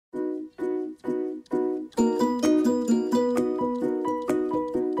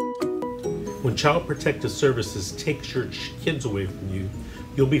When Child Protective Services takes your kids away from you,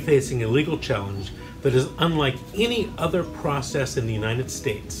 you'll be facing a legal challenge that is unlike any other process in the United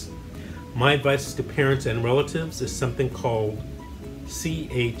States. My advice to parents and relatives is something called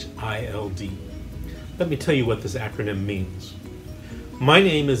C.H.I.L.D. Let me tell you what this acronym means. My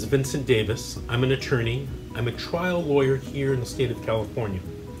name is Vincent Davis. I'm an attorney. I'm a trial lawyer here in the state of California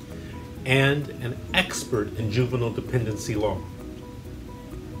and an expert in juvenile dependency law.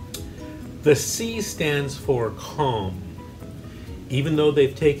 The C stands for calm. Even though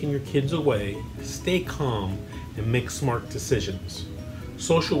they've taken your kids away, stay calm and make smart decisions.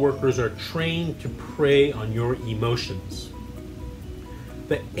 Social workers are trained to prey on your emotions.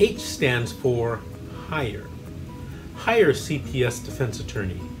 The H stands for hire. Hire a CPS defense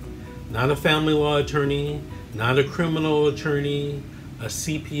attorney. Not a family law attorney, not a criminal attorney, a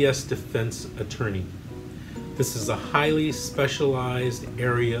CPS defense attorney. This is a highly specialized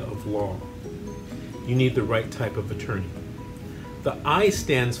area of law. You need the right type of attorney. The I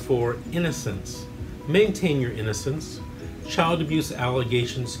stands for innocence. Maintain your innocence. Child abuse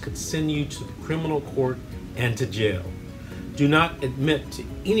allegations could send you to the criminal court and to jail. Do not admit to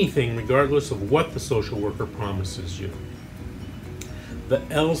anything regardless of what the social worker promises you. The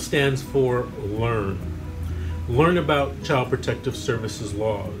L stands for learn. Learn about Child Protective Services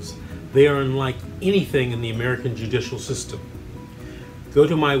laws. They are unlike anything in the American judicial system. Go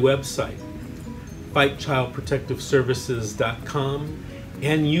to my website, fightchildprotectiveservices.com,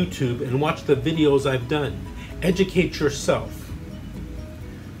 and YouTube and watch the videos I've done. Educate yourself.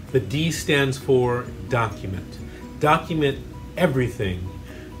 The D stands for document. Document everything.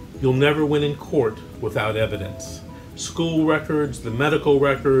 You'll never win in court without evidence. School records, the medical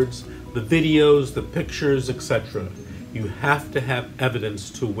records, the videos, the pictures, etc. You have to have evidence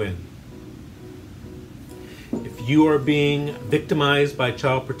to win. If you are being victimized by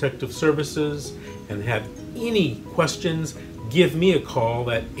Child Protective Services and have any questions, give me a call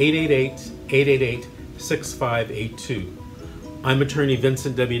at 888-888-6582. I'm attorney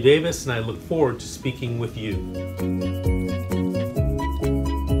Vincent W. Davis, and I look forward to speaking with you.